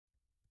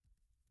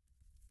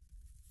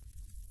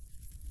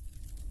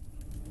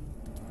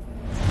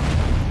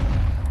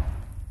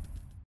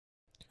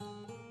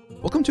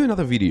Welcome to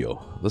another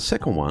video, the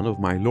second one of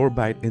my Lore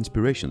Bite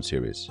Inspiration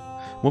series.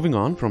 Moving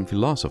on from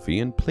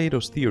philosophy and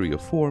Plato's theory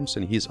of forms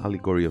and his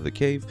allegory of the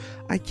cave,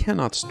 I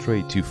cannot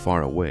stray too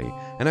far away,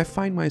 and I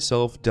find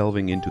myself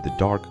delving into the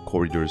dark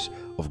corridors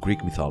of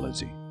Greek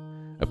mythology,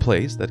 a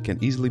place that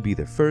can easily be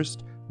the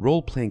first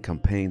role-playing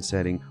campaign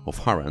setting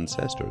of our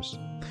ancestors.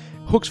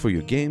 Hooks for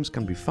your games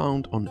can be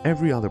found on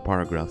every other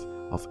paragraph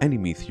of any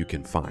myth you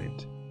can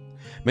find.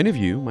 Many of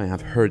you might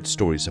have heard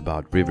stories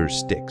about river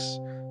Styx,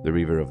 the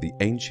river of the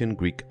ancient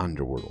Greek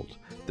underworld,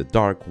 the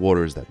dark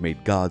waters that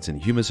made gods and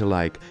humans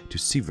alike to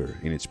sever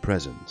in its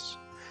presence.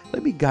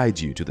 Let me guide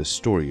you to the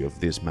story of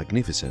this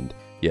magnificent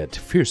yet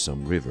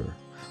fearsome river.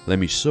 Let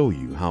me show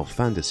you how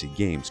fantasy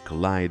games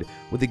collide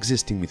with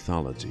existing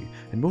mythology,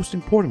 and most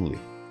importantly,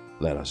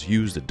 let us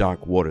use the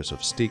dark waters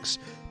of Styx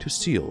to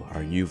seal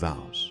our new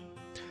vows.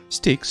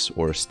 Styx,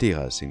 or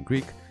Styx in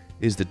Greek,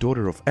 is the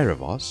daughter of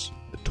Erebos,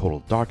 the total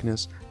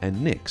darkness, and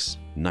Nyx,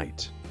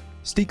 night.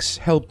 Styx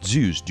helped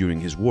Zeus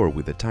during his war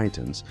with the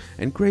Titans,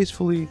 and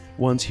gracefully,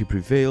 once he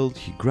prevailed,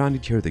 he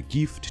granted her the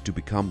gift to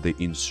become the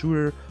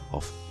insurer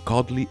of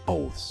godly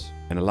oaths,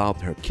 and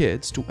allowed her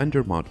kids to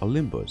enter Mount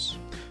Olympus.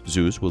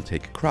 Zeus will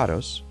take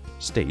Kratos,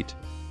 state,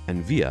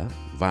 and Via,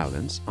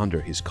 violence, under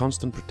his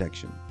constant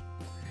protection.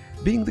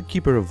 Being the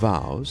keeper of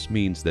vows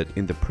means that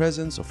in the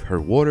presence of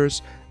her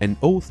waters, an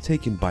oath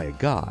taken by a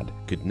god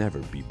could never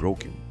be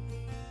broken.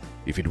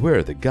 If it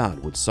were, the god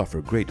would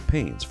suffer great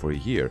pains for a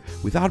year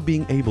without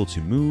being able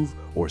to move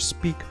or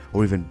speak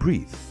or even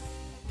breathe.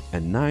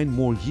 And 9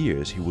 more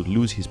years he would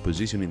lose his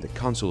position in the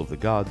council of the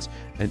gods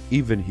and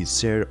even his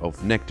share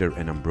of nectar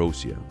and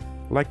ambrosia.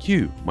 Like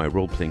you, my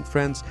role-playing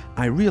friends,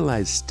 I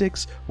realized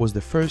Styx was the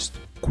first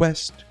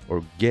quest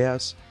or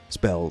geas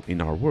spell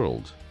in our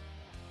world.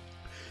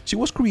 She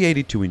was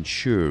created to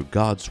ensure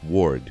God's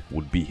word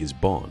would be his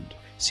bond.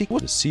 She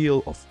was the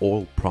seal of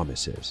all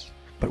promises.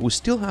 But we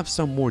still have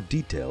some more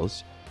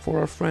details for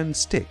our friend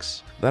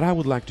Styx that I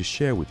would like to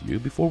share with you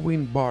before we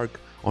embark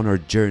on our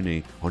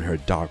journey on her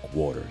dark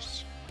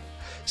waters.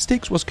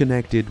 Styx was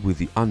connected with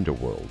the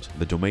Underworld,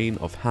 the domain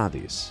of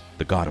Hades,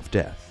 the god of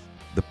death.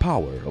 The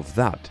power of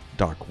that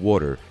dark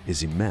water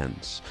is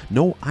immense.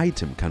 No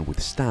item can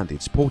withstand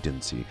its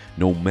potency,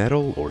 no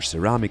metal or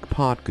ceramic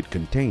pot could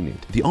contain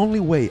it. The only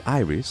way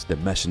Iris, the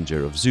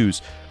messenger of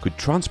Zeus, could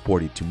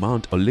transport it to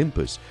Mount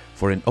Olympus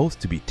for an oath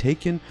to be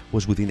taken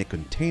was within a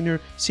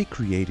container she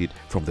created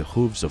from the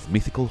hooves of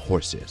mythical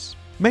horses.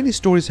 Many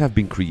stories have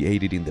been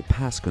created in the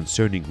past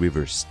concerning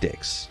river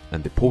Styx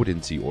and the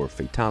potency or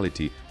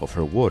fatality of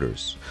her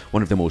waters.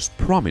 One of the most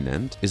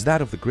prominent is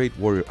that of the great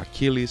warrior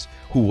Achilles,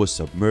 who was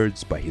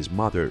submerged by his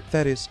mother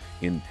Thetis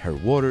in her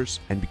waters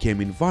and became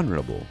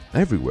invulnerable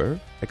everywhere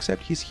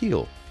except his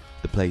heel,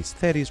 the place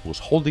Thetis was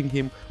holding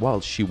him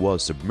while she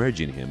was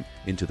submerging him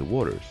into the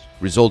waters,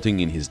 resulting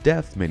in his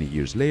death many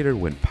years later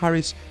when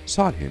Paris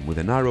shot him with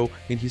an arrow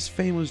in his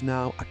famous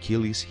now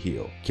Achilles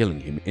Heel,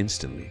 killing him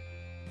instantly.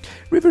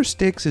 River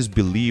Styx is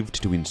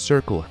believed to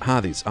encircle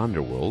Hades'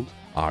 underworld,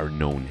 our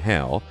known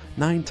hell,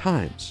 9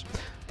 times.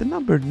 The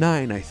number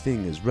 9, I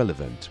think, is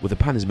relevant, with the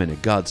punishment a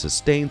god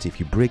sustains if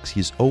he breaks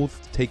his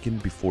oath taken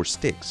before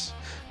Styx.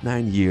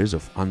 9 years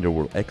of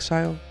underworld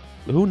exile?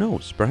 Who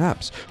knows,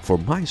 perhaps. For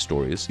my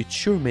stories, it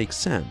sure makes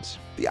sense.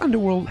 The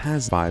underworld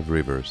has 5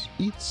 rivers,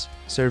 each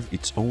serve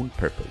its own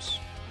purpose.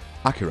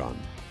 Acheron,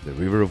 the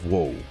river of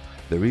woe,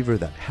 the river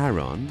that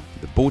Acheron,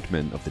 the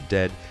boatman of the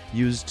dead,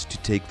 used to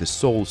take the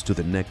souls to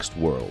the next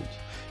world.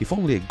 If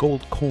only a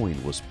gold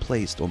coin was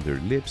placed on their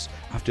lips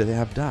after they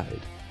have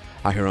died.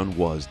 Acheron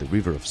was the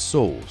river of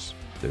souls,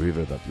 the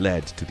river that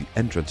led to the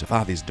entrance of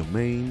Hades'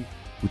 domain,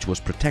 which was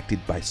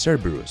protected by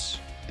Cerberus,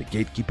 the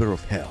gatekeeper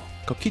of hell.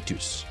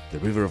 Cocytus, the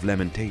river of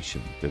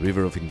lamentation, the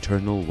river of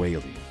eternal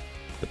wailing,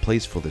 the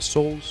place for the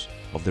souls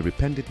of the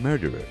repentant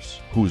murderers,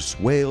 whose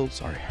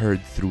wails are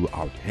heard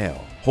throughout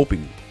hell,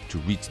 hoping to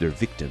reach their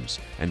victims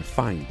and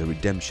find the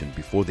redemption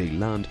before they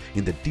land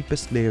in the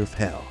deepest layer of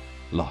hell,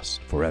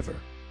 lost forever.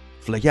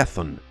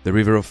 Phlegethon, the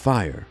river of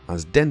fire,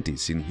 as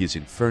Dentis in his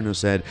Inferno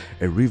said,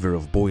 a river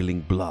of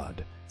boiling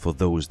blood for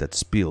those that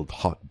spilled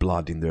hot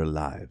blood in their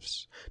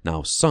lives,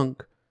 now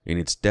sunk in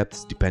its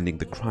depths depending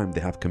the crime they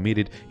have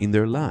committed in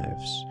their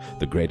lives.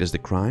 The greater the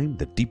crime,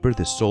 the deeper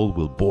the soul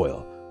will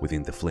boil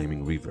within the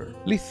flaming river.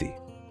 Lethe,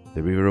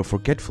 the river of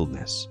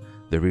forgetfulness,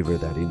 the river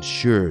that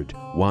ensured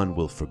one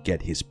will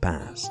forget his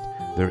past.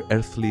 Their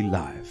earthly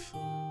life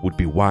would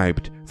be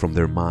wiped from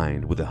their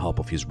mind with the help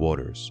of his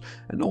waters.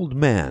 An old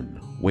man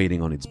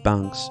waiting on its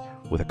banks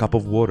with a cup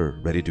of water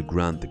ready to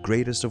grant the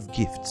greatest of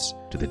gifts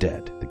to the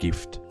dead, the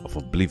gift of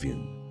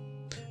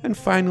oblivion. And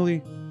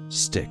finally,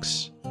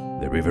 Styx,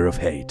 the river of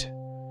hate.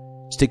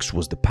 Styx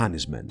was the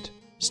punishment,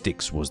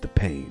 Styx was the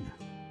pain,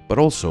 but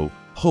also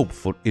hope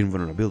for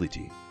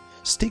invulnerability.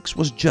 Styx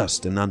was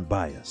just and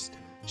unbiased.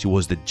 She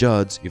was the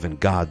judge even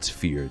gods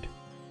feared.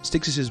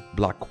 Styx's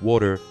black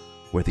water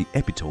were the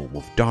epitome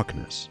of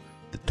darkness,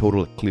 the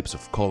total eclipse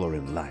of color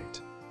and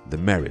light, the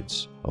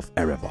marriage of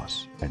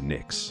Erebos and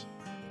Nyx,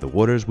 the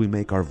waters we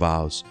make our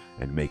vows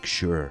and make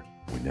sure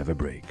we never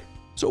break.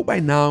 So by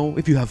now,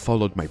 if you have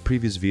followed my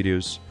previous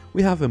videos,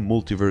 we have a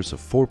multiverse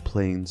of 4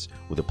 planes,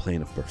 with a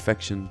plane of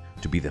perfection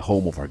to be the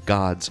home of our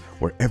gods,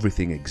 where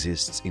everything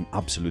exists in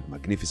absolute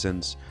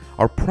magnificence,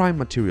 our prime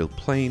material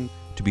plane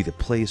to be the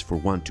place for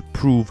one to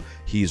prove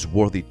he is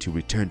worthy to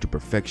return to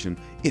perfection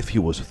if he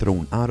was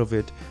thrown out of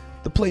it,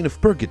 the plane of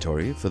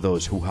purgatory for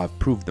those who have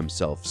proved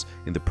themselves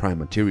in the prime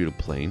material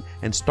plane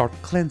and start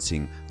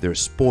cleansing their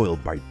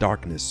spoiled by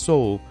darkness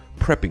soul,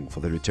 prepping for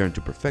the return to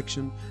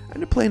perfection,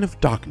 and the plane of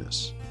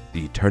darkness,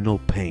 the eternal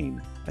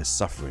pain as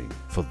suffering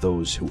for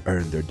those who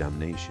earn their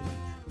damnation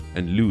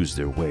and lose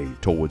their way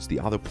towards the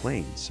other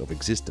planes of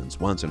existence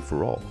once and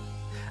for all.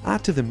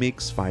 Add to the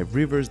mix 5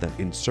 rivers that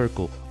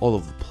encircle all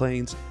of the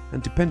planes,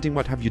 and depending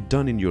what have you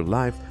done in your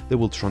life, they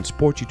will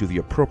transport you to the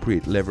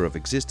appropriate level of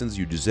existence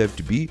you deserve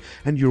to be,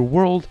 and your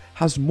world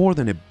has more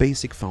than a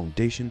basic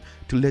foundation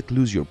to let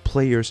loose your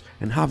players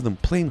and have them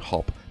plane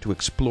hop to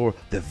explore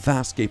the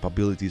vast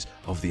capabilities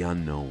of the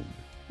unknown.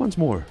 Once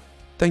more,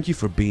 thank you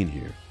for being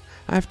here.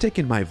 I have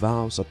taken my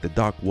vows at the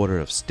dark water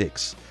of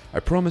Styx. I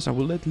promise I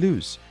will let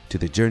loose to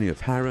the journey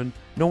of Acheron,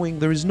 knowing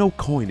there is no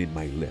coin in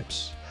my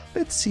lips.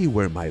 Let's see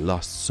where my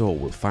lost soul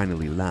will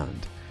finally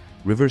land.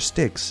 River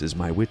Styx is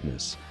my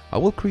witness. I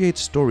will create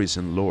stories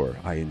and lore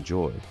I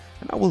enjoy,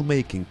 and I will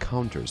make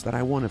encounters that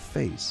I want to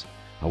face.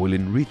 I will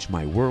enrich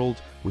my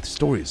world with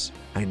stories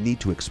I need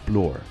to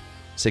explore,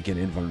 seeking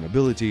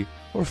invulnerability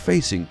or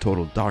facing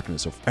total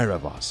darkness of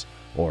Erebos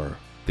or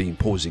the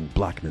imposing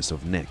blackness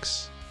of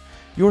Nyx.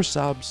 Your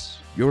subs,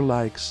 your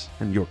likes,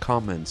 and your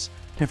comments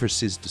never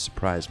cease to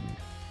surprise me.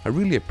 I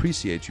really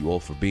appreciate you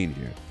all for being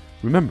here.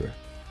 Remember,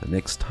 the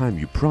next time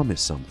you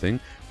promise something,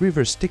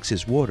 River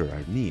Styx's water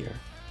are near,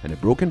 and a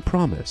broken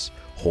promise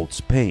holds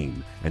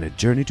pain and a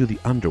journey to the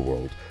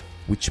underworld,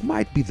 which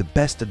might be the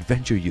best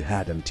adventure you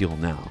had until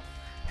now.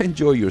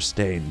 Enjoy your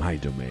stay in my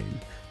domain.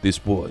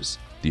 This was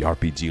the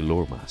RPG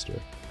Lore Master,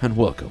 and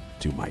welcome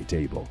to my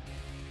table.